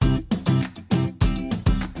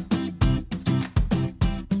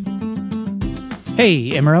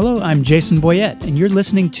Hey Amarillo, I'm Jason Boyette, and you're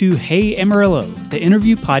listening to Hey Amarillo, the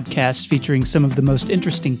interview podcast featuring some of the most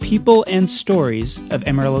interesting people and stories of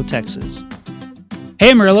Amarillo, Texas.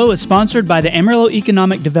 Hey Amarillo is sponsored by the Amarillo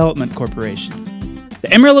Economic Development Corporation.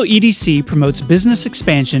 The Amarillo EDC promotes business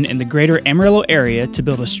expansion in the greater Amarillo area to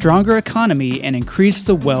build a stronger economy and increase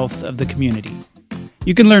the wealth of the community.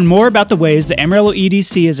 You can learn more about the ways the Amarillo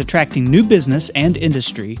EDC is attracting new business and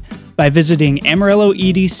industry by visiting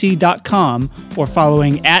AmarilloEDC.com or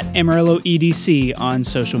following @AmarilloEDC on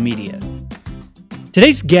social media.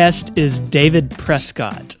 Today's guest is David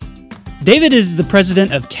Prescott. David is the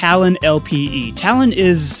president of Talon LPE. Talon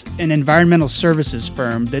is an environmental services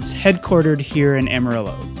firm that's headquartered here in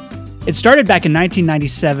Amarillo. It started back in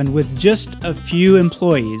 1997 with just a few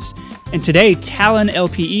employees, and today Talon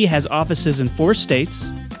LPE has offices in 4 states.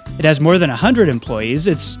 It has more than 100 employees.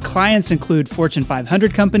 Its clients include Fortune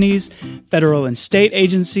 500 companies, federal and state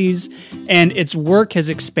agencies, and its work has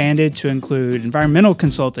expanded to include environmental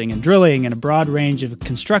consulting and drilling and a broad range of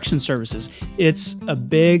construction services. It's a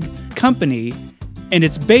big company, and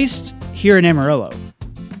it's based here in Amarillo.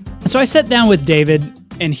 And so I sat down with David,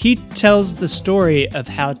 and he tells the story of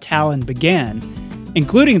how Talon began,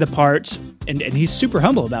 including the part, and he's super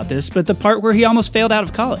humble about this, but the part where he almost failed out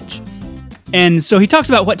of college. And so he talks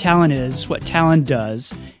about what Talon is, what Talon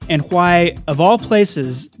does, and why, of all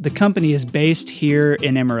places, the company is based here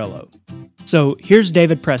in Amarillo. So here's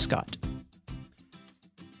David Prescott.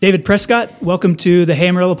 David Prescott, welcome to the Hey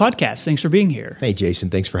Amarillo podcast. Thanks for being here. Hey, Jason.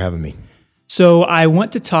 Thanks for having me. So I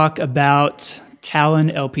want to talk about Talon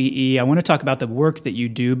LPE. I want to talk about the work that you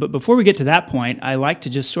do. But before we get to that point, I like to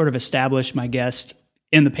just sort of establish my guest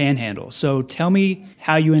in the Panhandle. So tell me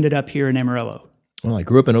how you ended up here in Amarillo. Well, I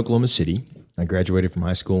grew up in Oklahoma City. I graduated from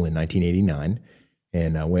high school in 1989,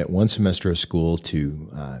 and I went one semester of school to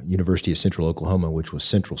University of Central Oklahoma, which was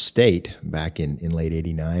Central State back in late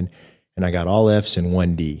 89, and I got all Fs and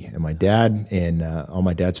 1D. And my dad and all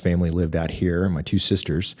my dad's family lived out here, my 2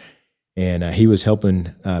 sisters, and he was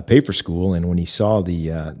helping pay for school. And when he saw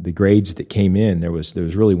the grades that came in, there was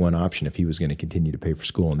really one option if he was going to continue to pay for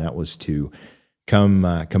school, and that was to come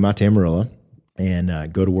out to Amarillo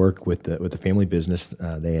and go to work with the family business.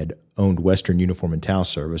 They had owned Western Uniform and Towel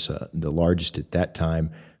Service, the largest at that time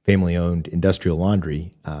family-owned industrial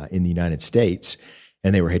laundry in the United States,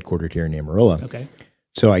 and they were headquartered here in Amarillo. Okay.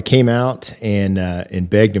 So I came out and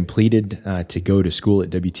begged and pleaded to go to school at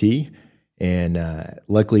WT, and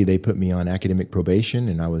luckily they put me on academic probation,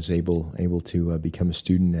 and I was able to become a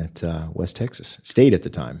student at West Texas State at the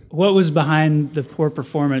time. What was behind the poor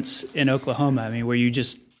performance in Oklahoma? I mean, were you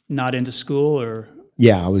just not into school, or?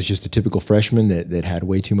 Yeah, I was just a typical freshman that had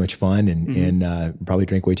way too much fun and probably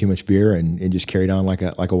drank way too much beer and just carried on like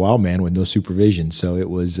a wild man with no supervision. So it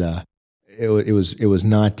was not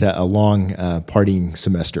a long partying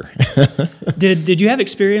semester. Did you have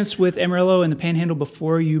experience with Amarillo and the Panhandle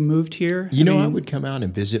before you moved here? I would come out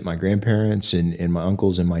and visit my grandparents and my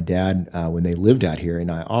uncles and my dad when they lived out here, and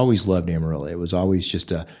I always loved Amarillo. It was always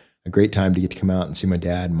just a great time to get to come out and see my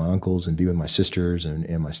dad and my uncles and be with my sisters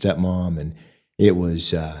and my stepmom, and it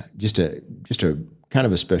was just a kind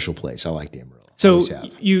of a special place. I liked Amarillo. So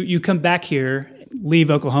you come back here, leave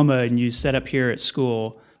Oklahoma, and you set up here at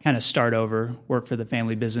school, kind of start over, work for the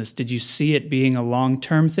family business. Did you see it being a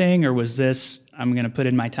long-term thing, or was this, I'm going to put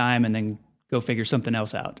in my time and then go figure something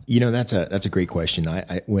else out? That's a great question.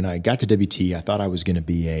 I when I got to WT, I thought I was going to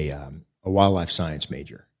be a wildlife science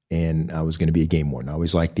major, and I was going to be a game warden. I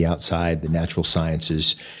always liked the outside, the natural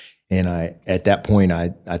sciences. And at that point,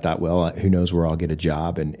 I thought, well, who knows where I'll get a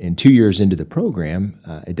job. And 2 years into the program,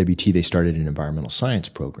 at WT, they started an environmental science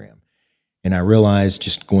program. And I realized,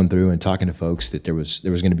 just going through and talking to folks, that there was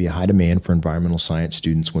going to be a high demand for environmental science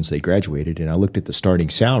students once they graduated. And I looked at the starting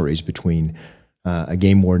salaries between a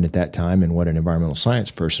game warden at that time and what an environmental science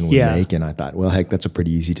person would make. And I thought, well, heck, that's a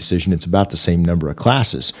pretty easy decision. It's about the same number of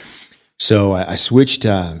classes. So I switched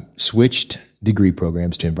degree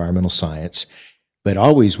programs to environmental science, but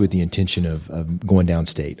always with the intention of going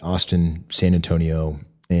downstate, Austin, San Antonio,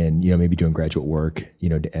 and maybe doing graduate work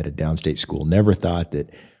at a downstate school. Never thought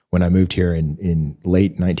that when I moved here in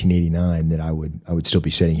late 1989 that I would still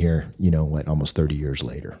be sitting here, almost 30 years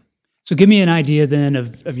later. So give me an idea then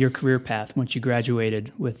of your career path once you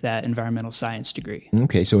graduated with that environmental science degree.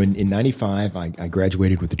 Okay, so in 95, I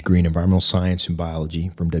graduated with a degree in environmental science and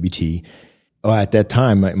biology from WT. At that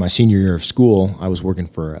time, my senior year of school, I was working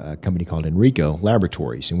for a company called Enrico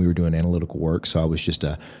Laboratories, and we were doing analytical work. So I was just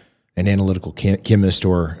an analytical chemist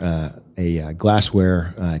or a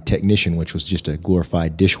glassware technician, which was just a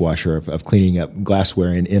glorified dishwasher of cleaning up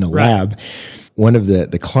glassware in a lab. One of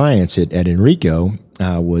the clients at Enrico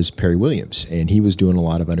was Perry Williams, and he was doing a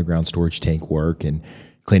lot of underground storage tank work and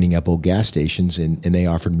cleaning up old gas stations, and they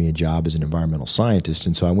offered me a job as an environmental scientist.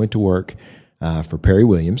 And so I went to work for Perry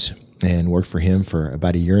Williams and worked for him for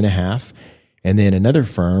about a year and a half. And then another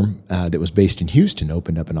firm that was based in Houston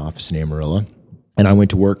opened up an office in Amarillo, and I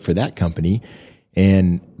went to work for that company,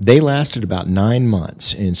 and they lasted about 9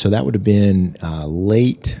 months. And so that would have been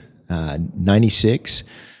late 96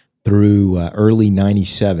 through early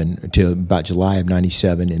 97 to about July of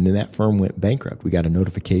 97. And then that firm went bankrupt. We got a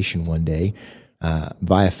notification one day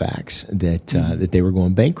via fax that that they were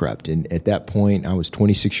going bankrupt. And at that point, I was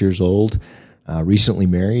 26 years old, recently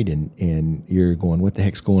married, and you're going, what the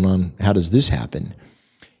heck's going on? How does this happen?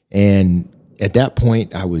 And at that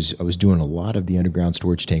point, I was doing a lot of the underground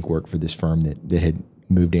storage tank work for this firm that had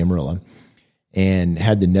moved to Amarillo and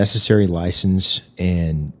had the necessary license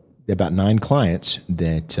and about 9 clients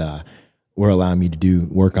that were allowing me to do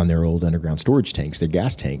work on their old underground storage tanks, their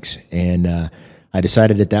gas tanks. And I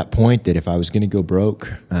decided at that point that if I was going to go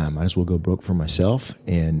broke, I might as well go broke for myself.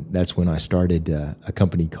 And that's when I started a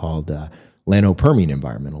company called Llano Permian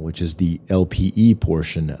Environmental, which is the LPE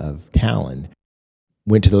portion of Talon.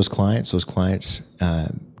 Went to those clients. Those clients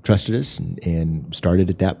trusted us and started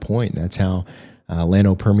at that point. And that's how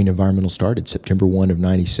Llano Permian Environmental started. September 1 of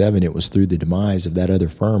 97. It was through the demise of that other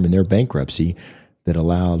firm and their bankruptcy that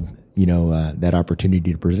allowed that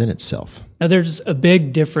opportunity to present itself. Now, there's a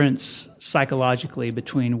big difference psychologically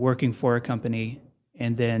between working for a company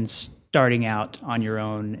and then starting out on your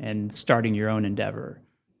own and starting your own endeavor.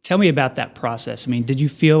 Tell me about that process. I mean, did you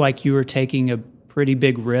feel like you were taking a pretty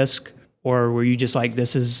big risk, or were you just like,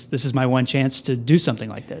 this is my one chance to do something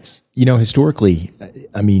like this? Historically,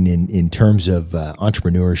 I mean, in terms of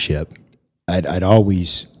entrepreneurship, I'd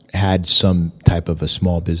always had some type of a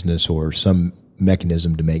small business or some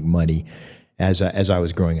mechanism to make money as I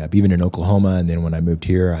was growing up, even in Oklahoma. And then when I moved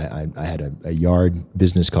here, I had a yard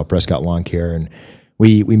business called Prescott Lawn Care, and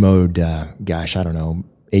we mowed,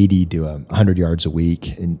 80 to 100 yards a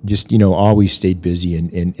week, and just, always stayed busy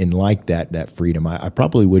and liked that freedom. I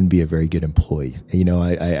probably wouldn't be a very good employee.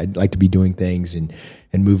 I'd like to be doing things and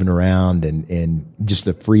moving around and just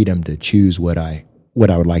the freedom to choose what I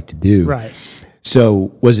would like to do. Right.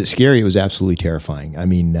 So was it scary? It was absolutely terrifying. I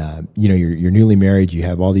mean, you're newly married, you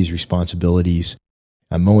have all these responsibilities.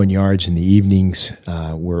 I'm mowing yards in the evenings.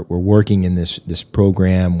 We're working in this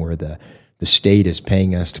program where the state is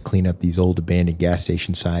paying us to clean up these old abandoned gas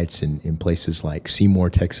station sites in places like Seymour,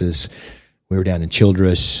 Texas. We were down in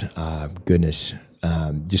Childress, all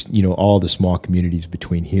the small communities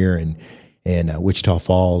between here and Wichita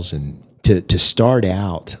Falls. And to start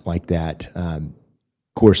out like that,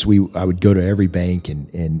 of course, I would go to every bank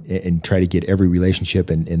and try to get every relationship.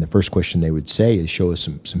 And the first question they would say is, show us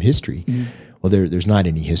some history. Mm-hmm. Well, there's not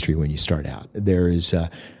any history when you start out. There is,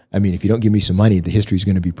 if you don't give me some money, the history is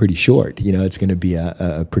going to be pretty short. It's going to be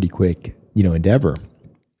a pretty quick, endeavor.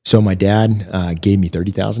 So my dad gave me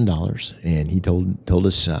 $30,000, and he told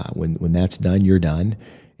us when that's done, you're done.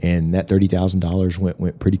 And that $30,000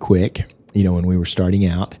 went pretty quick. When we were starting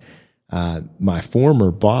out, my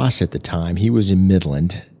former boss at the time, he was in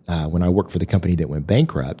Midland when I worked for the company that went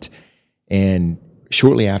bankrupt. And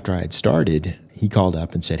shortly after I had started, he called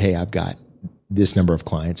up and said, "Hey, I've got this number of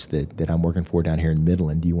clients that I'm working for down here in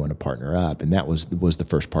Midland. Do you want to partner up?" And that was the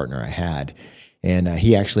first partner I had. And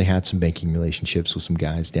he actually had some banking relationships with some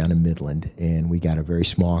guys down in Midland, and we got a very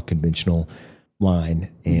small conventional line,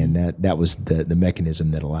 and that was the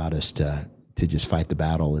mechanism that allowed us to just fight the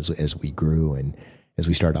battle as we grew and as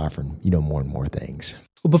we started offering more and more things.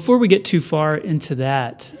 Well, before we get too far into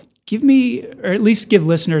that, give me, or at least give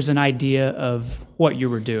listeners, an idea of what you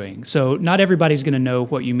were doing. So not everybody's going to know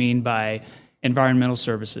what you mean by environmental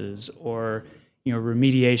services or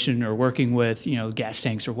remediation or working with gas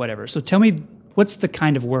tanks or whatever. So tell me, what's the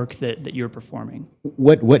kind of work that you're performing?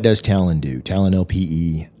 What does Talon do? Talon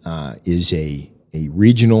LPE is a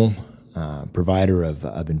regional provider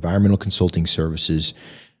of environmental consulting services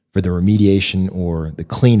for the remediation or the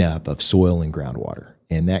cleanup of soil and groundwater.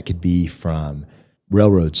 And that could be from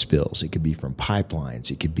railroad spills, it could be from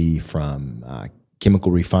pipelines, it could be from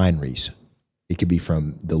chemical refineries. It could be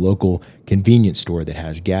from the local convenience store that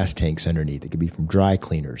has gas tanks underneath. It could be from dry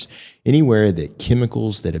cleaners. Anywhere that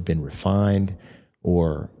chemicals that have been refined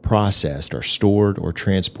or processed are stored or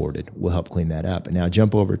transported, will help clean that up. And now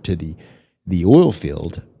jump over to the oil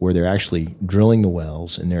field where they're actually drilling the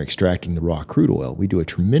wells and they're extracting the raw crude oil. We do a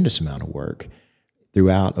tremendous amount of work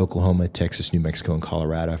throughout Oklahoma, Texas, New Mexico, and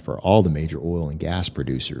Colorado for all the major oil and gas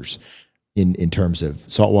producers in terms of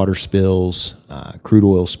saltwater spills, crude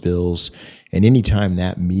oil spills. And anytime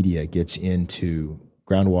that media gets into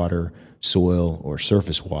groundwater, soil, or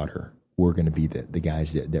surface water, we're going to be the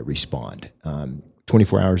guys that respond.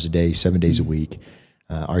 24 hours a day, 7 days a week.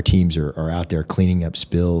 Our teams are out there cleaning up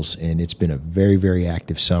spills, and it's been a very, very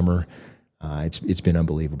active summer. It's been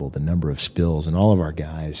unbelievable, the number of spills, and all of our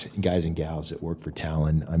guys and gals that work for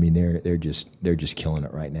Talon. I mean, they're just killing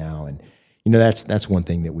it right now. And that's one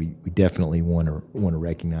thing that we definitely want to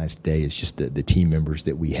recognize today is just the team members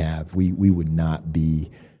that we have. We would not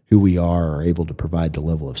be who we are or able to provide the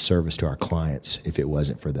level of service to our clients if it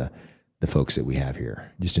wasn't for the folks that we have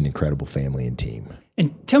here. Just an incredible family and team.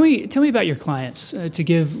 And tell me about your clients to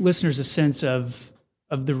give listeners a sense of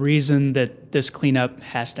the reason that this cleanup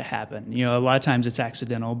has to happen. A lot of times it's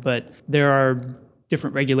accidental, but there are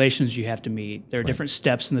different regulations you have to meet. There are different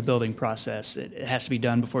steps in the building process. It has to be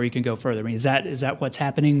done before you can go further. I mean, is that what's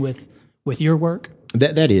happening with your work?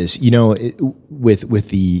 That is, with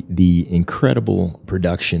the incredible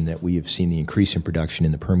production that we have seen, the increase in production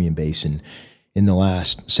in the Permian Basin in the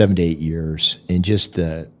last 7 to 8 years, and just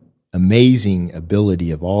the amazing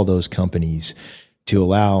ability of all those companies to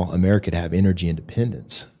allow America to have energy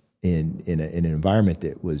independence in an environment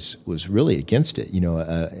that was really against it,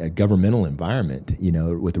 a governmental environment,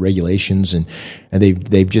 with regulations, and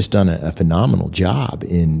they've just done a phenomenal job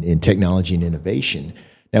in technology and innovation.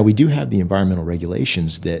 Now, we do have the environmental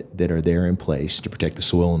regulations that are there in place to protect the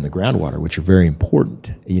soil and the groundwater, which are very important.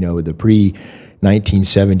 The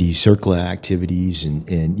pre-1970 CERCLA activities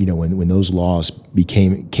and when those laws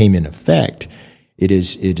came in effect, it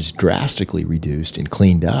is drastically reduced and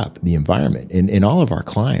cleaned up the environment. And all of our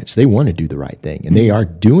clients, they want to do the right thing, and they are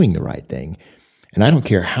doing the right thing. And I don't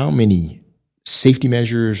care how many safety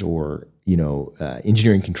measures or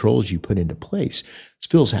engineering controls you put into place,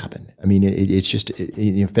 spills happen. I mean, it's just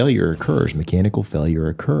failure occurs, mechanical failure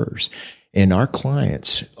occurs. And our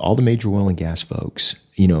clients, all the major oil and gas folks,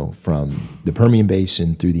 from the Permian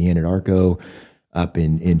Basin through the Anadarko, up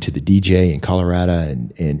into the DJ and Colorado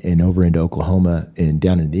and over into Oklahoma and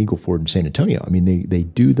down into the Eagle Ford and San Antonio. I mean, they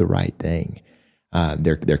do the right thing.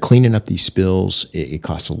 They're cleaning up these spills. It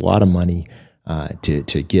costs a lot of money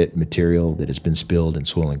to get material that has been spilled in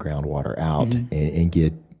soil and groundwater out and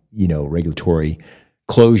get regulatory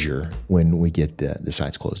closure when we get the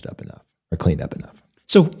sites closed up enough or cleaned up enough.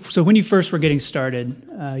 So when you first were getting started,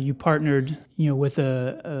 you partnered with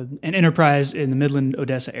an enterprise in the Midland,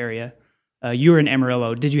 Odessa area. You were in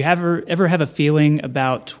Amarillo. Did you ever have a feeling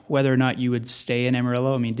about whether or not you would stay in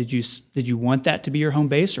Amarillo? I mean, did you want that to be your home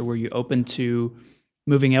base, or were you open to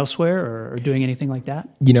moving elsewhere or doing anything like that?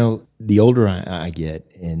 The older I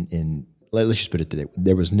get, and let's just put it today,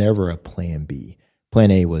 there was never a plan B. Plan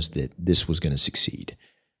A was that this was going to succeed.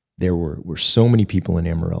 There were so many people in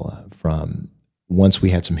Amarillo from once we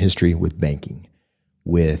had some history with banking,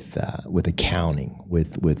 with accounting,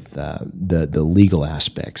 with the legal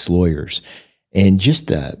aspects, lawyers, and just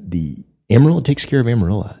the Amarillo takes care of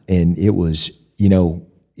Amarillo, and it was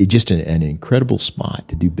it just an incredible spot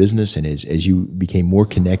to do business. And as you became more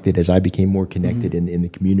connected, as I became more connected in the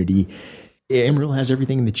community, Amarillo has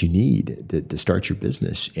everything that you need to start your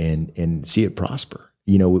business and see it prosper.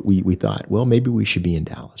 We thought, well, maybe we should be in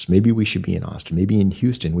Dallas, maybe we should be in Austin, maybe in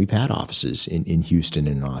Houston. We've had offices in Houston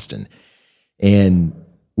and Austin. And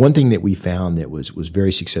one thing that we found that was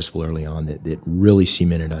very successful early on that really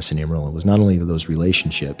cemented us in Amarillo was not only those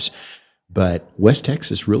relationships, but West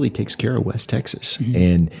Texas really takes care of West Texas. Mm-hmm.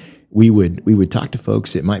 And we would talk to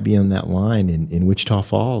folks that might be on that line in Wichita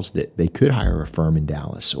Falls that they could hire a firm in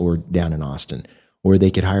Dallas or down in Austin, or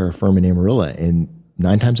they could hire a firm in Amarillo. And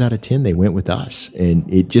 9 times out of 10, they went with us. And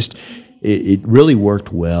it really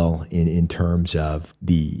worked well in terms of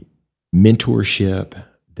the mentorship,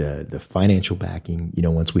 the financial backing.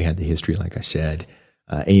 Once we had the history, like I said,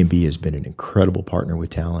 A&B has been an incredible partner with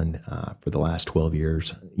Talon for the last 12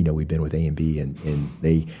 years. We've been with A&B,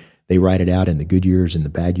 and they ride it out in the good years and the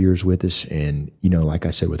bad years with us. And like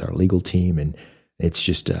I said, with our legal team, and it's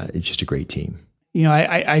just a great team.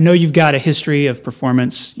 I know you've got a history of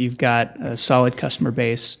performance. You've got a solid customer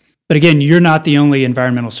base. But again, you're not the only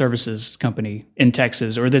environmental services company in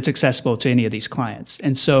Texas or that's accessible to any of these clients.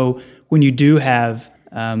 And so when you do have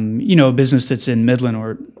a business that's in Midland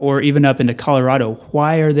or even up into Colorado,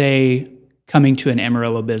 why are they coming to an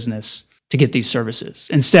Amarillo business to get these services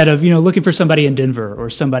instead of looking for somebody in Denver or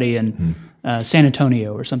somebody in San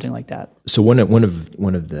Antonio or something like that? So one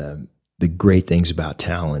of the great things about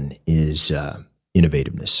Talon is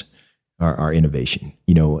innovativeness, our innovation.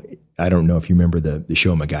 I don't know if you remember the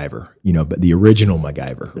show MacGyver, but the original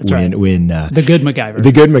MacGyver. That's right. The good MacGyver.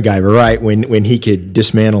 The good MacGyver, right? When he could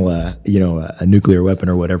dismantle a nuclear weapon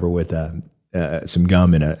or whatever with some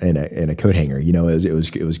gum and a coat hanger.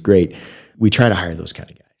 It was great. We try to hire those kind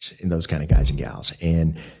of guys. guys and those kind of guys and gals.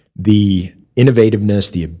 And the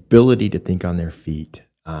innovativeness, the ability to think on their feet.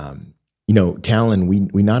 Talon,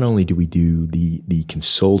 we not only do we do the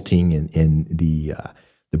consulting and the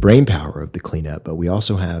brain power of the cleanup, but we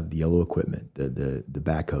also have the yellow equipment, the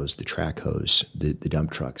backhoes, the track hose, the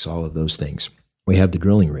dump trucks, all of those things. We have the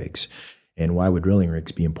drilling rigs. And why would drilling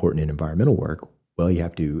rigs be important in environmental work? Well, you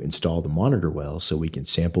have to install the monitor well so we can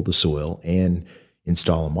sample the soil, and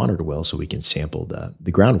install a monitor well so we can sample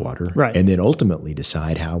the groundwater, right, and then ultimately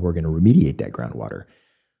decide how we're going to remediate that groundwater.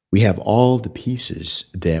 We have all the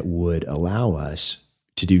pieces that would allow us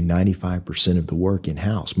to do 95% of the work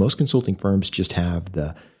in-house. Most consulting firms just have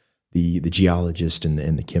the geologist and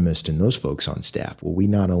the chemist and those folks on staff. Well, we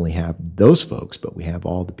not only have those folks, but we have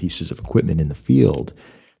all the pieces of equipment in the field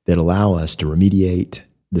that allow us to remediate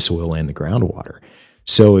the soil and the groundwater.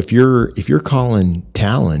 So if you're calling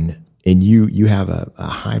Talon and you have a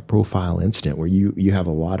high profile incident where you have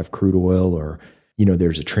a lot of crude oil, or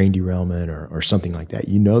there's a train derailment or something like that,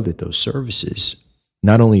 that those services,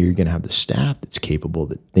 not only are you going to have the staff that's capable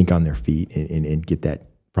that think on their feet and get that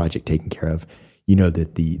project taken care of,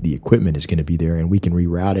 that the equipment is going to be there and we can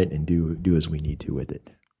reroute it and do as we need to with it.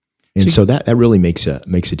 And so that really makes a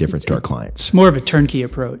difference to our clients. It's more of a turnkey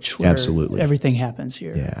approach where absolutely everything happens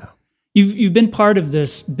here. Yeah. You've been part of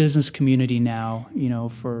this business community now,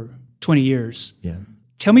 for 20 years. Yeah.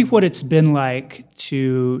 Tell me what it's been like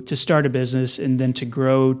to start a business and then to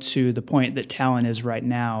grow to the point that Talon is right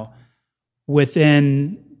now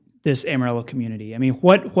within this Amarillo community. I mean,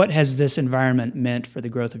 what has this environment meant for the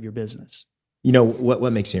growth of your business?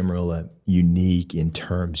 What makes Amarillo unique in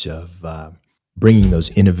terms of bringing those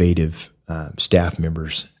innovative staff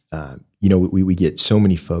members. We get so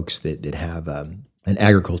many folks that have an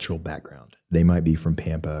agricultural background. They might be from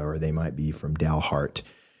Pampa or they might be from Dalhart.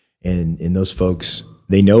 And those folks,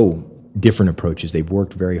 they know different approaches. They've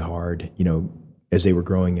worked very hard, as they were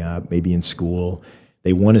growing up, maybe in school.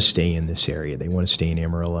 They want to stay in this area. They want to stay in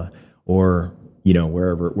Amarillo or,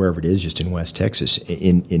 wherever it is, just in West Texas.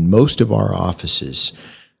 In most of our offices,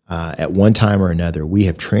 at one time or another, we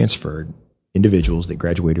have transferred individuals that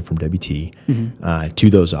graduated from WT to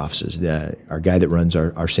those offices. Our guy that runs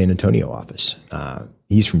our San Antonio office,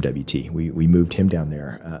 he's from WT. We moved him down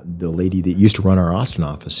there. The lady that used to run our Austin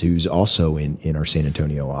office, who's also in our San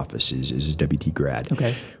Antonio office, is a WT grad.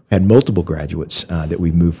 Okay. Had multiple graduates that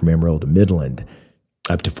we've moved from Amarillo to Midland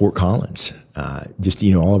up to Fort Collins.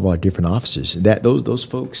 All of our different offices. Those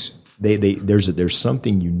folks, there's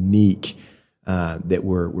something unique that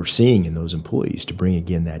we're seeing in those employees to bring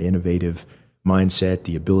again that innovative mindset,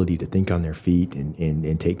 the ability to think on their feet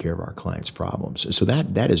and take care of our clients' problems. So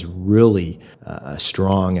that is really a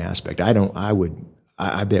strong aspect.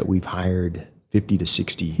 I bet we've hired 50 to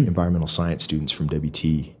 60 environmental science students from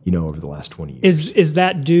WT, over the last 20 years. Is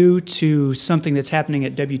that due to something that's happening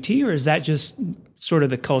at WT, or is that just sort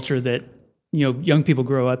of the culture that young people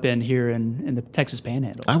grow up in here in the Texas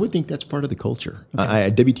Panhandle? I would think that's part of the culture.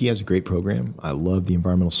 Okay. WT has a great program. I love the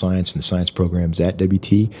environmental science and the science programs at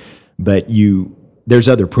WT, but there's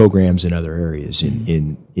other programs in other areas throughout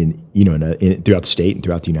the state and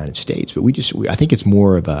throughout the United States. But I think it's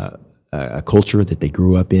more of a culture that they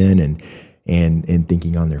grew up in and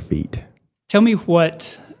thinking on their feet. Tell me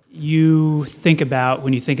what you think about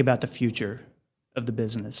when you think about the future of the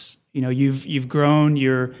business. You've grown.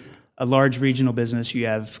 You're a large regional business. You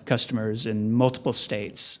have customers in multiple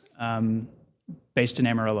states, based in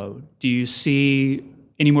Amarillo. Do you see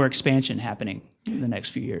any more expansion happening in the next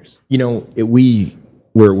few years?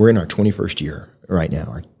 We're in our 21st year right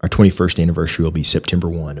now. Our 21st anniversary will be September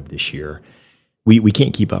 1 of this year. We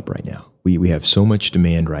can't keep up right now. We have so much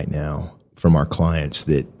demand right now from our clients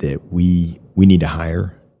that we need to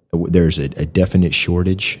hire. There's a definite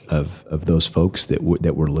shortage of those folks that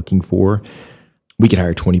we're looking for. We could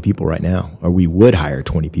hire 20 people right now, or we would hire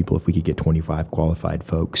 20 people if we could get 25 qualified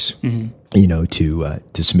folks, to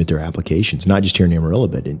submit their applications, not just here in Amarillo,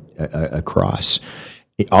 but across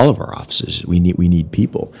all of our offices. We need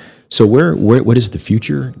people. So what is the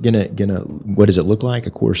future gonna? What does it look like?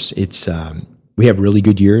 Of course, it's we have really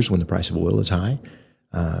good years when the price of oil is high,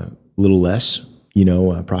 a little less,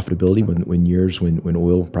 profitability when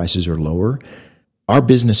oil prices are lower. Our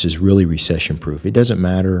business is really recession proof. It doesn't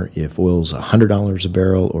matter if oil's $100 a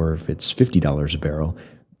barrel or if it's $50 a barrel.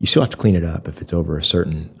 You still have to clean it up if it's over a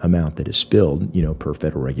certain amount that is spilled, per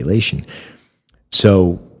federal regulation.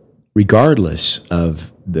 So regardless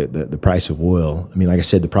of the price of oil, like I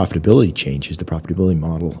said, the profitability changes. The profitability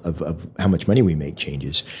model of how much money we make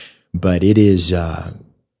changes. But it is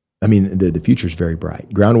I mean, the future is very bright.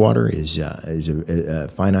 Groundwater is a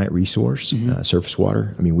finite resource, surface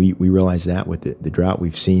water. I mean, we realize that with the drought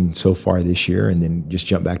we've seen so far this year, and then just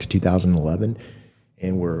jump back to 2011,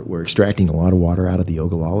 and we're extracting a lot of water out of the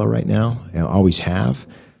Ogallala right now, and always have.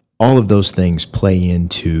 All of those things play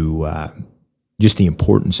into just the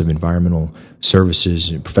importance of environmental services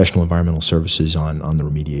and professional environmental services on the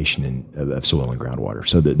remediation of soil and groundwater.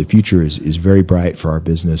 So the future is very bright for our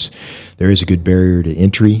business. There is a good barrier to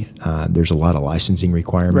entry. There's a lot of licensing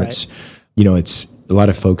requirements. Right. You know, it's a lot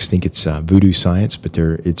of folks think it's voodoo science, but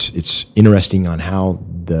it's interesting on how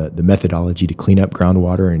the methodology to clean up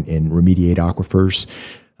groundwater and remediate aquifers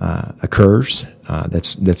occurs.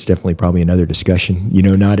 That's definitely probably another discussion,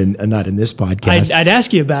 not in this podcast. I'd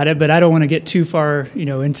ask you about it, but I don't want to get too far,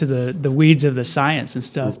 into the weeds of the science and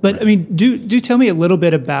stuff. But right. I mean, do tell me a little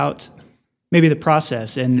bit about maybe the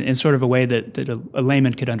process in sort of a way that a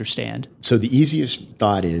layman could understand. So the easiest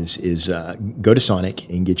thought is go to Sonic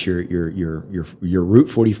and get your Route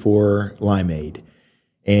 44 limeade,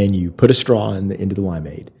 and you put a straw into the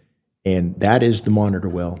limeade, and that is the monitor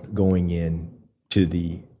well going in to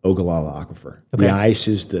the Ogallala aquifer. Okay. The ice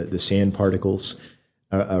is the sand particles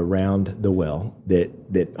around the well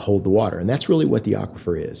that hold the water, and that's really what the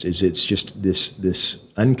aquifer is. It's just this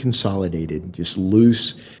unconsolidated, just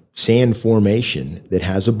loose sand formation that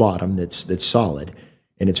has a bottom that's solid,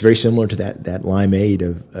 and it's very similar to that limeade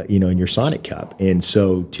of in your Sonic cup. And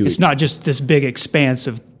so it's not just this big expanse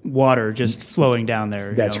of water just flowing down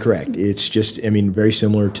there. That's correct. It's just, very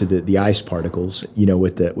similar to the ice particles,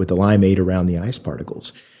 with the limeade around the ice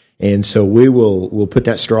particles. And so we'll put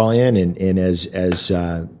that straw in, and as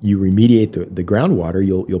you remediate the groundwater,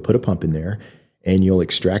 you'll put a pump in there, and you'll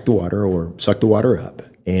extract the water or suck the water up,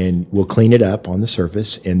 and we'll clean it up on the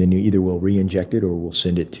surface, and then you either will re-inject it or we'll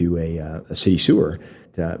send it to a city sewer.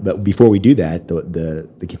 But before we do that, the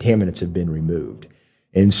contaminants have been removed.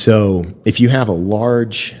 And so if you have a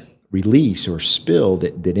large release or spill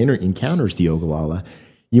that encounters the Ogallala,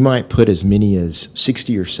 you might put as many as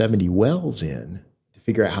 60 or 70 wells in to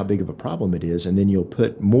figure out how big of a problem it is, and then you'll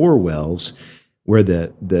put more wells where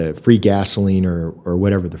the free gasoline or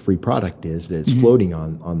whatever the free product is that's floating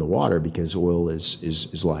on the water, because oil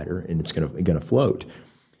is lighter and it's gonna float.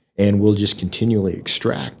 And we'll just continually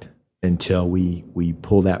extract until we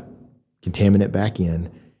pull that contaminant back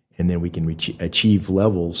in, and then we can achieve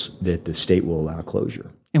levels that the state will allow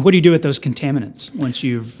closure. And what do you do with those contaminants once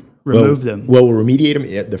you've removed them? Well, we'll remediate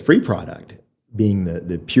them. The free product, being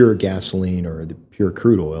the pure gasoline or the pure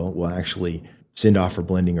crude oil, will actually send off for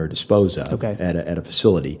blending or dispose of at a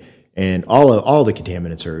facility. And all the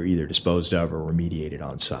contaminants are either disposed of or remediated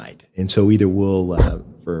on site. And so either we'll,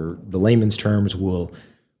 for the layman's terms, we'll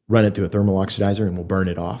run it through a thermal oxidizer and we'll burn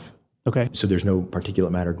it off. Okay. So there's no particulate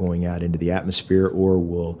matter going out into the atmosphere, or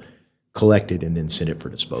we'll collect it and then send it for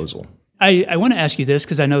disposal. I want to ask you this,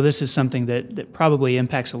 because I know this is something that probably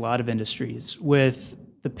impacts a lot of industries, with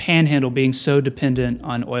the Panhandle being so dependent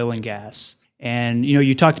on oil and gas. And,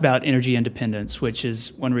 you talked about energy independence, which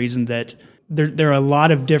is one reason that there are a lot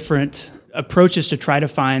of different approaches to try to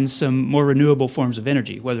find some more renewable forms of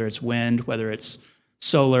energy, whether it's wind, whether it's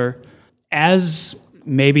solar. As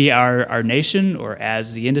maybe our nation, or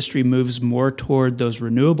as the industry moves more toward those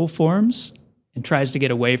renewable forms and tries to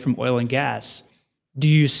get away from oil and gas, do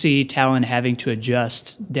you see Talon having to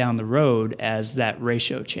adjust down the road as that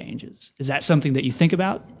ratio changes? Is that something that you think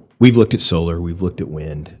about? We've looked at solar. We've looked at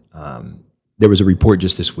wind. There was a report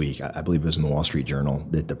just this week, I believe it was in the Wall Street Journal,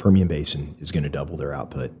 that the Permian Basin is going to double their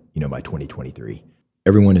output, by 2023.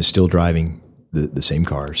 Everyone is still driving the same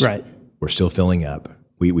cars. Right. We're still filling up.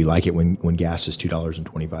 We like it when gas is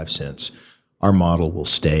 $2.25. Our model will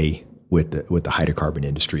stay with the hydrocarbon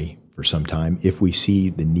industry for some time. If we see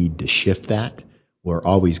the need to shift that, we're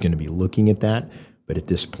always going to be looking at that. But at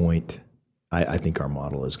this point, I think our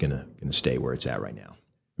model is going to stay where it's at right now.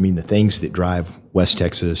 The things that drive West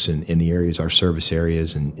Texas and in the areas, our service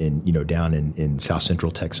areas, and down in South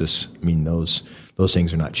Central Texas, those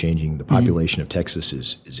things are not changing. The population of Texas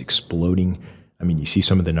is exploding. You see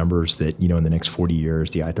some of the numbers that, in the next 40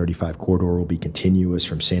 years, the I-35 corridor will be continuous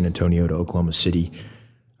from San Antonio to Oklahoma City.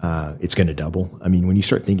 It's going to double. When you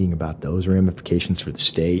start thinking about those ramifications for the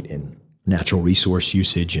state and natural resource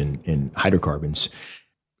usage and hydrocarbons,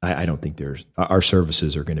 I don't think our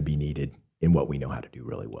services are going to be needed in what we know how to do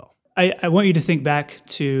really well. I want you to think back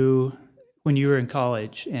to when you were in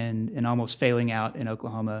college and almost failing out in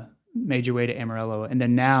Oklahoma, made your way to Amarillo, and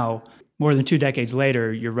then now, more than 2 decades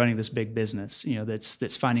later, you're running this big business,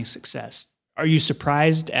 that's finding success. Are you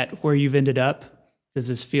surprised at where you've ended up? Does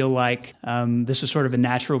this feel like this was sort of a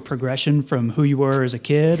natural progression from who you were as a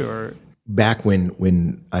kid, or? back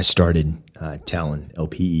when I started Talon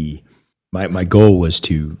LPE, my goal was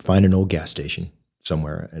to find an old gas station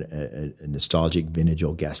somewhere, a nostalgic vintage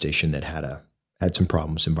old gas station that had some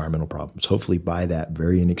problems, environmental problems. Hopefully buy that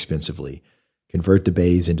very inexpensively, convert the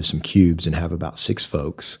bays into some cubes, and have about 6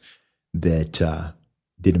 folks that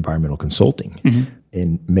did environmental consulting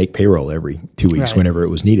and make payroll every 2 weeks whenever it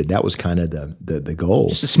was needed. That was kind of the goal.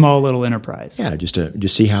 Just a small little enterprise. Yeah,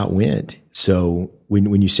 just see how it went. So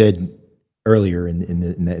when you said earlier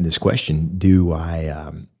in this question, do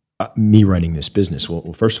I me running this business?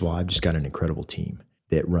 Well, first of all, I've just got an incredible team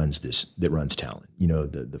that runs Talon. You know,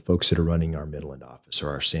 the folks that are running our Midland office or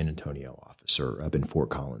our San Antonio office or up in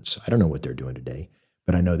Fort Collins. I don't know what they're doing today,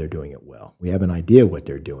 but I know they're doing it well. We have an idea what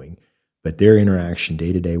they're doing, but their interaction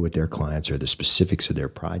day to day with their clients or the specifics of their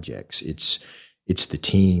projects, it's the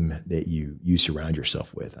team that you surround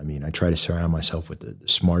yourself with. I mean, I try to surround myself with the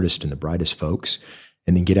smartest and the brightest folks,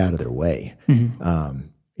 and then get out of their way.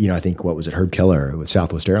 You know, I think what was it, Herb Keller with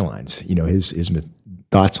Southwest Airlines? You know, his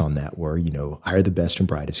thoughts on that were, you know, hire the best and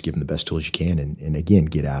brightest, give them the best tools you can, and again,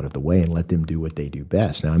 get out of the way and let them do what they do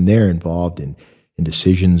best. Now, I'm there involved in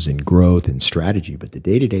decisions and growth and strategy, but the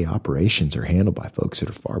day-to-day operations are handled by folks that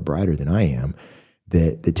are far brighter than I am,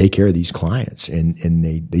 that take care of these clients, and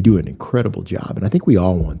they do an incredible job. And I think we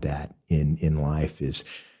all want that in life. Is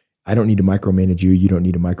I don't need to micromanage you don't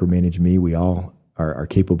need to micromanage me. We all are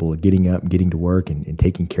capable of getting up and getting to work and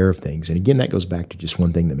taking care of things. And again, that goes back to just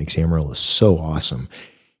one thing that makes Amarillo so awesome,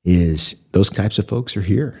 is those types of folks are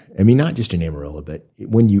here. I mean, not just in Amarillo, but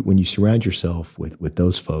when you surround yourself with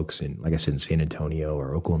those folks, and like I said, in San Antonio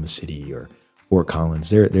or Oklahoma City or Fort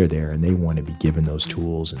Collins, they're there, and they want to be given those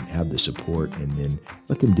tools and have the support, and then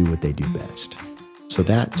let them do what they do best. So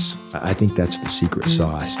I think that's the secret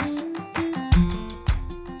sauce.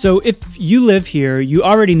 So if you live here, you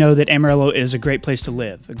already know that Amarillo is a great place to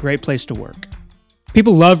live, a great place to work.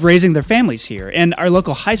 People love raising their families here, and our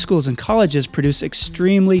local high schools and colleges produce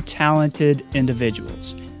extremely talented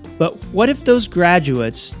individuals. But what if those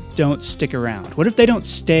graduates don't stick around? What if they don't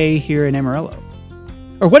stay here in Amarillo?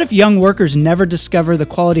 Or what if young workers never discover the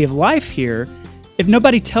quality of life here if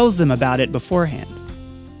nobody tells them about it beforehand?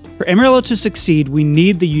 For Amarillo to succeed, we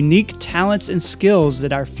need the unique talents and skills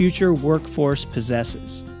that our future workforce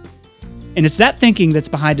possesses. And it's that thinking that's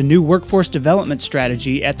behind a new workforce development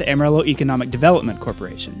strategy at the Amarillo Economic Development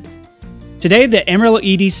Corporation. Today, the Amarillo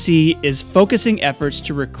EDC is focusing efforts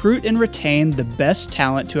to recruit and retain the best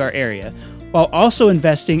talent to our area, while also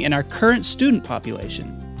investing in our current student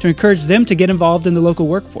population to encourage them to get involved in the local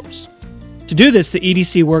workforce. To do this, the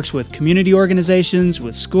EDC works with community organizations,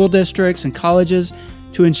 with school districts and colleges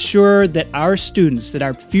to ensure that our students, that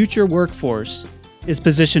our future workforce, is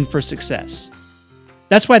positioned for success.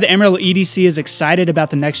 That's why the Amarillo EDC is excited about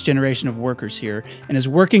the next generation of workers here and is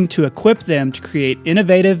working to equip them to create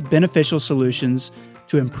innovative, beneficial solutions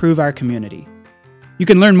to improve our community. You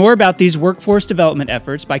can learn more about these workforce development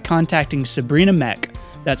efforts by contacting Sabrina Meck.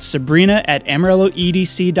 That's Sabrina at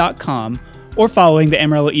AmarilloEDC.com, or following the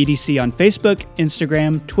Amarillo EDC on Facebook,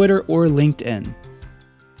 Instagram, Twitter, or LinkedIn.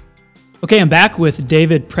 Okay, I'm back with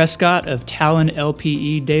David Prescott of Talon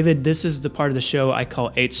LPE. David, this is the part of the show I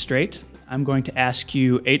call 8 Straight. I'm going to ask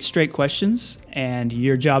you 8 straight questions, and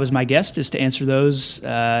your job as my guest is to answer those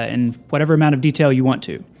in whatever amount of detail you want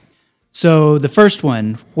to. So the first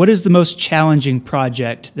one, what is the most challenging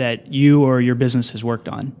project that you or your business has worked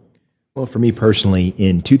on? Well, for me personally,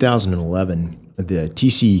 in 2011, the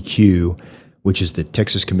TCEQ, which is the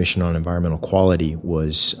Texas Commission on Environmental Quality,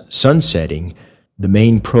 was sunsetting the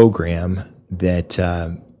main program that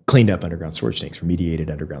cleaned up underground storage tanks, remediated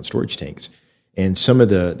underground storage tanks. And some of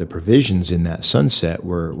the provisions in that sunset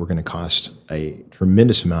were going to cost a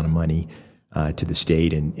tremendous amount of money to the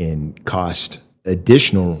state and cost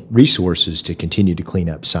additional resources to continue to clean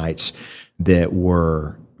up sites that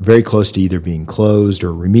were very close to either being closed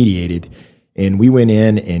or remediated. And we went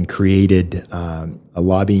in and created a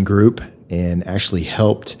lobbying group and actually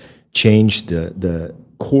helped change the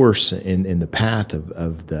course in the path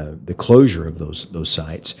of the closure of those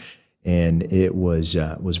sites. And it was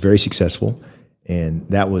very successful. And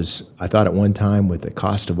that was, I thought at one time, with the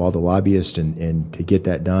cost of all the lobbyists and to get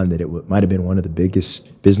that done, that it might have been one of the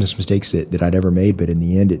biggest business mistakes that I'd ever made. But in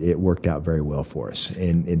the end, it worked out very well for us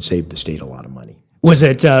and saved the state a lot of money. Was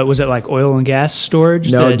it like oil and gas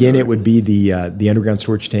storage? No, again, it would be the underground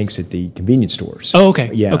storage tanks at the convenience stores. Oh, okay.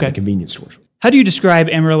 Yeah, okay. The convenience stores. How do you describe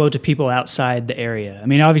Amarillo to people outside the area? I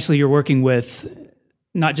mean, obviously you're working with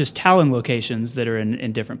not just Talon locations that are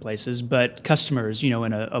in different places, but customers, in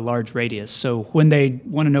a large radius. So when they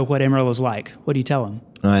want to know what Amarillo's like, what do you tell them?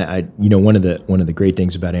 One of the great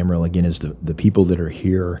things about Amarillo, again, is the people that are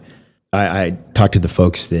here I talk to the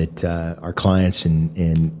folks that our clients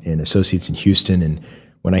and associates in Houston, and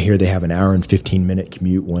when I hear they have an hour and 15-minute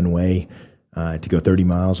commute one way to go 30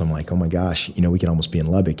 miles, I'm like, oh my gosh, we can almost be in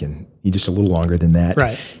Lubbock and just a little longer than that.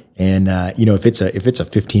 Right. And if it's a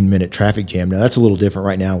 15-minute traffic jam, now that's a little different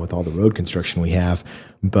right now with all the road construction we have.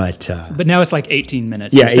 But now it's like 18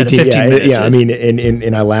 minutes yeah, instead 18, of 15 minutes. Yeah, I mean,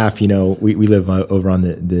 and I laugh. We live over on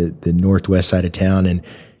the northwest side of town, and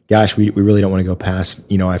gosh, we really don't want to go past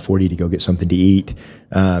I-40 to go get something to eat.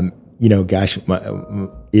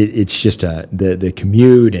 It's just the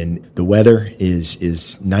commute, and the weather is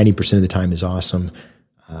 90% of the time is awesome.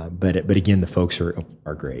 But again, the folks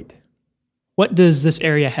are great. What does this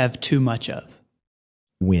area have too much of?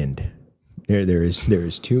 Wind. There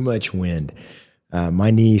is too much wind.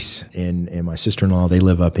 My niece and my sister-in-law, they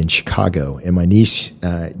live up in Chicago, and my niece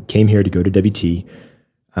came here to go to WT,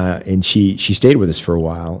 and she stayed with us for a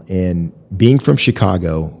while. And being from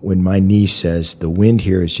Chicago, when my niece says the wind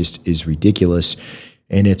here is ridiculous,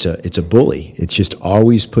 and it's a bully. It's just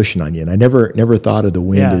always pushing on you. And I never thought of the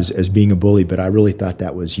wind as being a bully, but I really thought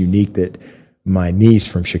that was unique that my niece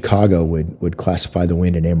from Chicago would classify the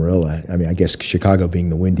wind in Amarillo. I mean, I guess Chicago being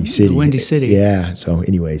the windy city. The windy city. Yeah. So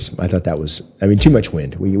anyways, I thought that was, too much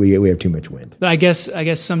wind. We have too much wind. But I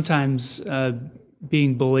guess sometimes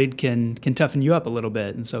being bullied can toughen you up a little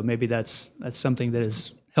bit. And so maybe that's something that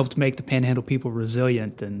has helped make the Panhandle people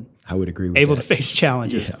resilient and I would agree with able that. to face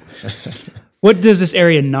challenges. Yeah. What does this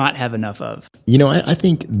area not have enough of? I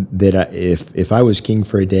think that if I was king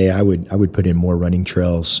for a day, I would put in more running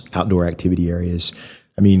trails, outdoor activity areas.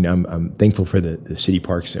 I mean, I'm thankful for the city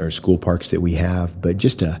parks or school parks that we have, but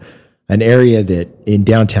just an area that in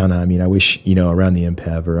downtown, I wish, around the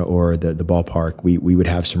MPEV or the ballpark, we would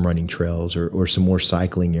have some running trails or some more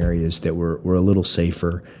cycling areas that were a little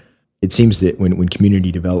safer. It seems that when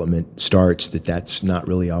community development starts, that's not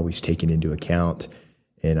really always taken into account.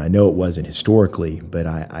 And I know it wasn't historically, but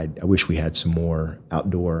I wish we had some more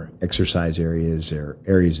outdoor exercise areas or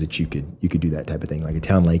areas that you could do that type of thing, like a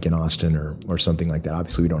town lake in Austin or something like that.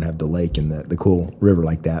 Obviously, we don't have the lake and the cool river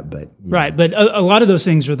like that, but right. But a lot of those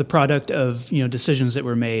things are the product of decisions that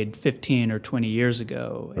were made 15 or 20 years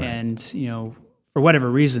ago, right. And for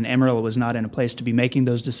whatever reason, Amarillo was not in a place to be making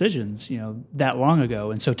those decisions that long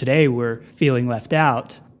ago, and so today we're feeling left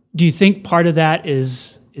out. Do you think part of that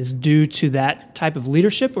is due to that type of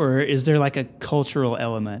leadership, or is there like a cultural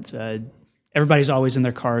element? Everybody's always in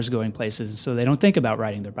their cars going places, so they don't think about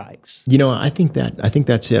riding their bikes. I think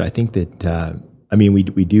that's it. I think that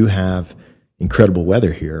we do have incredible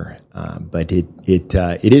weather here, but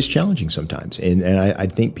it is challenging sometimes, and I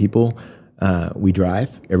think people we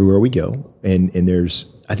drive everywhere we go, and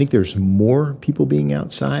I think there's more people being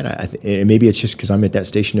outside. And maybe it's just because I'm at that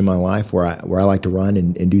station in my life where I like to run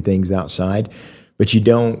and do things outside. But you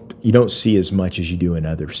don't see as much as you do in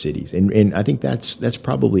other cities, and I think that's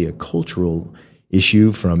probably a cultural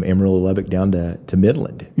issue from Amarillo, Lubbock down to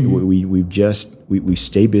Midland. Mm-hmm. We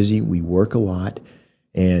stay busy, we work a lot,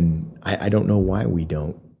 and I don't know why we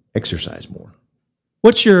don't exercise more.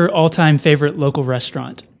 What's your all-time favorite local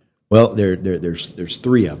restaurant? Well, there's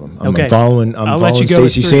three of them. Okay. I'm following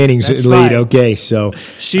Stacy Sanning's lead. Fine. Okay, so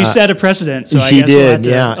she set a precedent. So she I guess did. We'll have to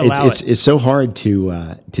yeah, allow it's so hard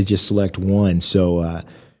to just select one. So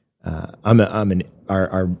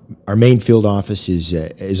our main field office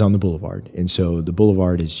is on the Boulevard, and so the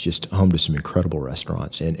Boulevard is just home to some incredible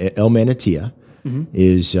restaurants. And El Manatilla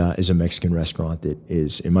is a Mexican restaurant that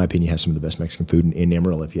is, in my opinion, has some of the best Mexican food in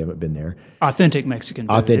Amarillo. If you haven't been there, authentic Mexican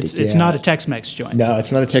food. Authentic, it's not a Tex-Mex joint. No,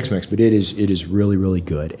 it's not a Tex-Mex, but it is really, really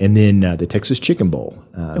good. And then the Texas Chicken Bowl.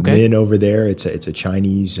 Okay. Then over there, it's a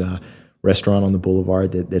Chinese restaurant on the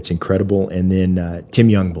Boulevard that's incredible. And then Tim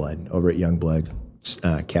Youngblood over at Youngblood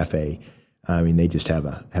Cafe. They just have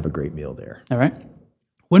a great meal there. All right.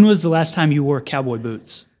 When was the last time you wore cowboy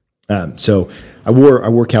boots? So I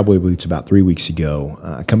wore cowboy boots about 3 weeks ago.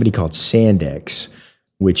 A company called Sandex,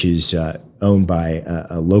 which is owned by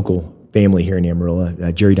a local family here in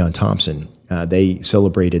Amarillo, Jerry Don Thompson. They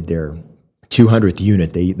celebrated their 200th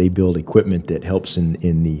unit. They build equipment that helps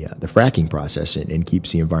in the fracking process and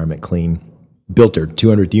keeps the environment clean. Built their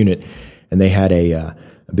 200th unit, and they had a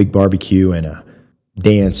big barbecue and a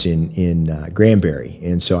dance in Granbury,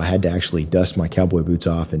 and so I had to actually dust my cowboy boots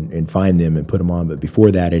off and find them and put them on. But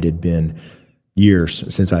before that, it had been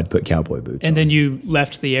years since I'd put cowboy boots on. And then you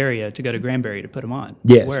left the area to go to Granbury to put them on.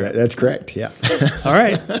 Yes, that's correct. Yeah. All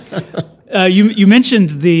right. You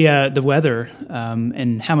mentioned the weather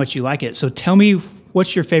and how much you like it. So tell me,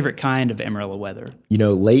 what's your favorite kind of Amarillo weather?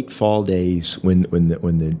 Late fall days when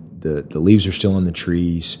the leaves are still on the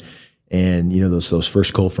trees, And, those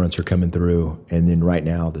first cold fronts are coming through. And then right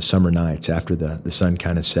now, the summer nights after the sun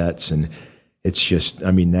kind of sets, and it's just,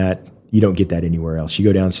 that you don't get that anywhere else.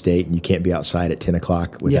 You go downstate and you can't be outside at 10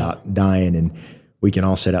 o'clock without dying. And we can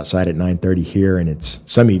all sit outside at 9:30 here. And it's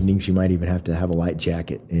some evenings you might even have to have a light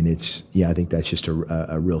jacket. And I think that's just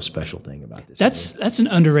a real special thing about this. That's an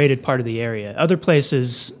underrated part of the area. Other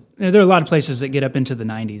places, there are a lot of places that get up into the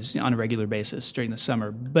 90s on a regular basis during the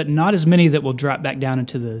summer, but not as many that will drop back down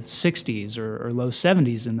into the 60s or low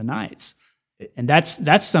 70s in the nights. And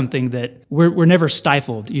that's something that we're never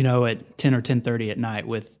stifled, at 10 or 10:30 at night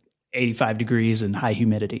with 85 degrees and high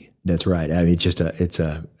humidity. That's right.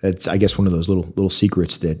 It's I guess one of those little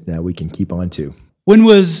secrets that we can keep on to. When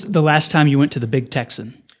was the last time you went to the Big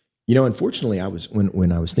Texan? Unfortunately,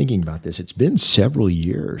 when I was thinking about this, it's been several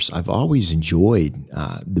years. I've always enjoyed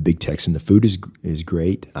the Big Texan. The food is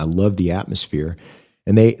great. I love the atmosphere,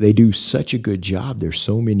 and they do such a good job. There's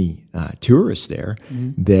so many tourists there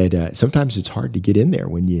that sometimes it's hard to get in there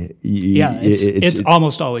when it's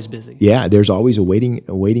almost always busy. Yeah, there's always a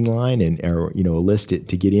waiting line or a list to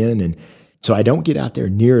get in, and so I don't get out there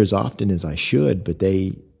near as often as I should. But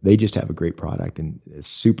they just have a great product and it's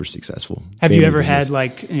super successful. Have you ever had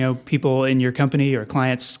people in your company or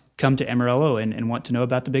clients come to Amarillo and want to know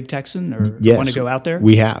about the Big Texan or want to go out there?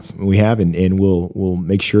 We have, and we'll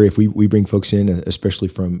make sure if we bring folks in, especially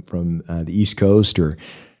from the East Coast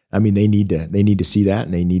they need to see that,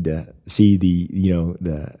 and they need to see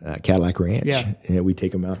the Cadillac Ranch. Yeah. And we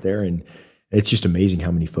take them out there, and it's just amazing how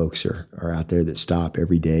many folks are out there that stop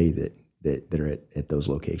every day that are at those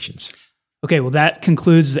locations. Okay, well, that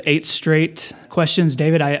concludes the 8 straight questions.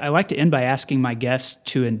 David, I like to end by asking my guests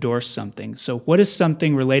to endorse something. So what is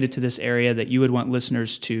something related to this area that you would want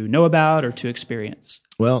listeners to know about or to experience?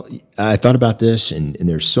 Well, I thought about this, and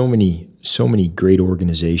there's so many great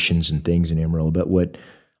organizations and things in Amarillo, but what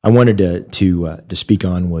I wanted to speak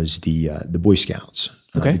on was the Boy Scouts,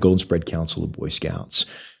 the Golden Spread Council of Boy Scouts.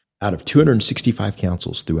 Out of 265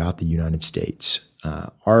 councils throughout the United States,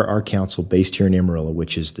 our council based here in Amarillo,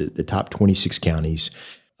 which is the top 26 counties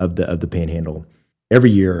of the Panhandle,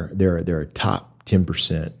 every year they're a top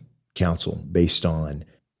 10% council based on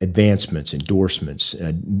advancements, endorsements,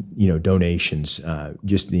 donations,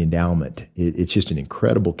 just the endowment. It's just an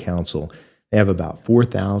incredible council. They have about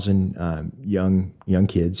 4,000 young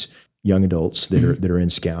kids, young adults that are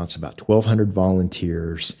in Scouts, about 1,200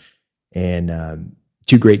 volunteers, and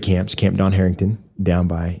 2 great camps, Camp Don Harrington down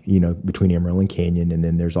by, between Amarillo and Canyon. And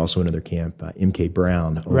then there's also another camp, MK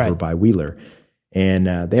Brown over by Wheeler. And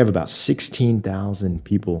they have about 16,000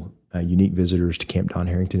 people, unique visitors to Camp Don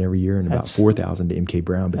Harrington every year, and about 4,000 to MK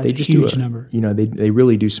Brown. But they just do a huge number. They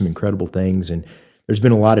really do some incredible things. And there's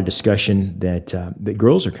been a lot of discussion that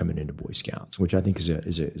girls are coming into Boy Scouts, which I think is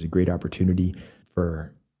a great opportunity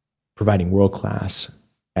for providing world-class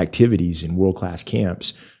activities and world-class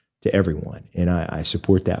camps to everyone. And I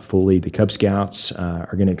support that fully. The Cub Scouts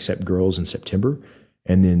are going to accept girls in September.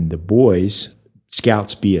 And then the boys,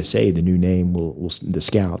 Scouts BSA, the new name, the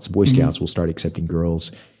Scouts, Boy Scouts will start accepting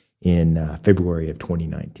girls in February of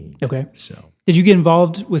 2019. Okay. So, did you get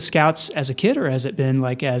involved with Scouts as a kid, or has it been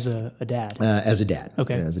like as a dad? As a dad.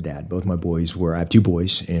 Okay. As a dad. Both my boys I have 2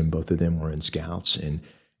 boys, and both of them were in Scouts. And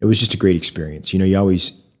it was just a great experience. You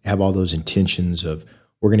always have all those intentions of,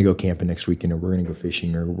 we're going to go camping next weekend, or we're going to go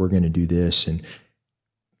fishing, or we're going to do this. And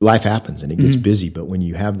life happens and it gets busy. But when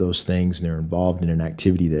you have those things and they're involved in an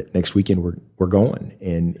activity that next weekend we're going,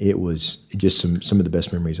 and it was just some of the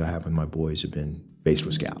best memories I have with my boys have been based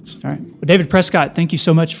with Scouts. All right. Well, David Prescott, thank you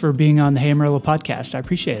so much for being on the Hey Amarillo podcast. I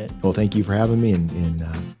appreciate it. Well, thank you for having me, and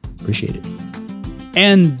appreciate it.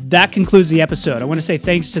 And that concludes the episode. I want to say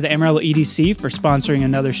thanks to the Amarillo EDC for sponsoring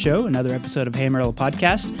another episode of Hey Amarillo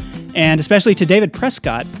Podcast, and especially to David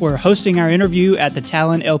Prescott for hosting our interview at the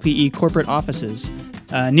Talon LPE corporate offices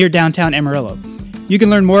near downtown Amarillo. You can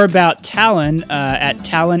learn more about Talon at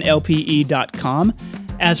talonlpe.com.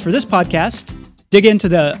 As for this podcast, dig into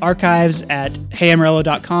the archives at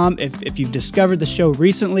heyamarillo.com. If you've discovered the show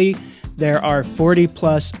recently, there are 40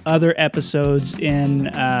 plus other episodes in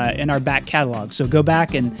our back catalog. So go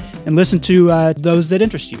back and listen to those that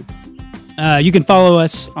interest you. You can follow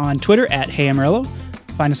us on Twitter at Hey Amarillo,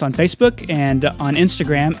 find us on Facebook, and on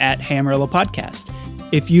Instagram at Hey Amarillo Podcast.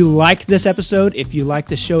 If you like this episode, if you like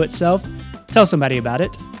the show itself, tell somebody about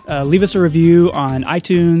it. Leave us a review on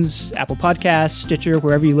iTunes, Apple Podcasts, Stitcher,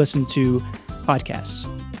 wherever you listen to podcasts.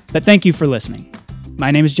 But thank you for listening.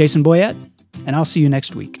 My name is Jason Boyette, and I'll see you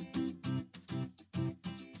next week.